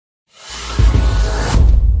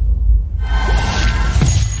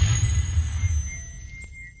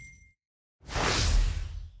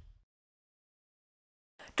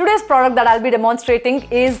Today's product that I'll be demonstrating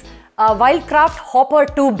is a Wildcraft Hopper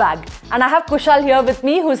 2 bag, and I have Kushal here with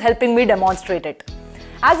me who's helping me demonstrate it.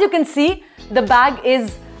 As you can see, the bag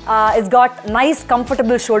it's got nice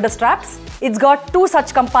comfortable shoulder straps. It's got two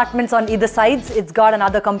such compartments on either sides. It's got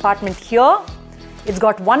another compartment here. It's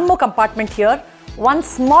got one more compartment here. One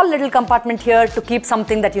small little compartment here to keep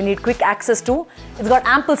something that you need quick access to. It's got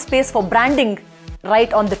ample space for branding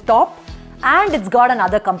right on the top. And it's got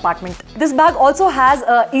another compartment. This bag also has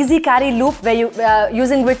a easy carry loop where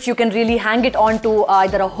using which you can really hang it onto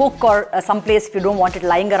either a hook or someplace if you don't want it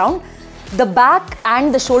lying around. The back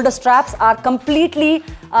and the shoulder straps are completely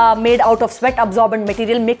made out of sweat absorbent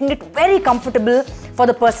material, making it very comfortable for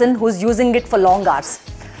the person who's using it for long hours.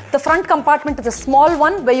 The front compartment is a small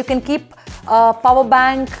one where you can keep a power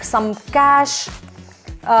bank, some cash,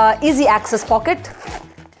 easy access pocket.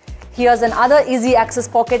 Here's another easy access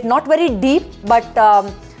pocket, not very deep, but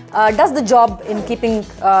does the job in keeping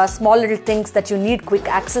small little things that you need quick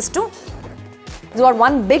access to. It's got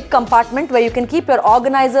one big compartment where you can keep your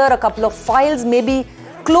organizer, a couple of files, maybe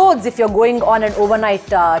clothes if you're going on an overnight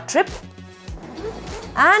trip.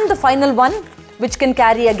 And the final one, which can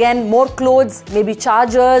carry again more clothes, maybe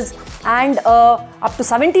chargers, and up to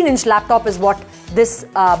 17-inch laptop is what this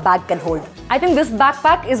bag can hold. I think this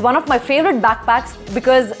backpack is one of my favorite backpacks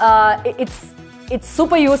because it's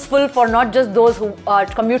super useful for not just those who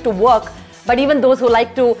commute to work, but even those who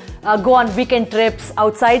like to go on weekend trips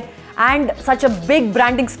outside. And such a big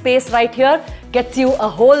branding space right here gets you a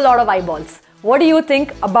whole lot of eyeballs. What do you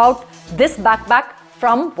think about this backpack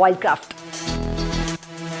from Wildcraft?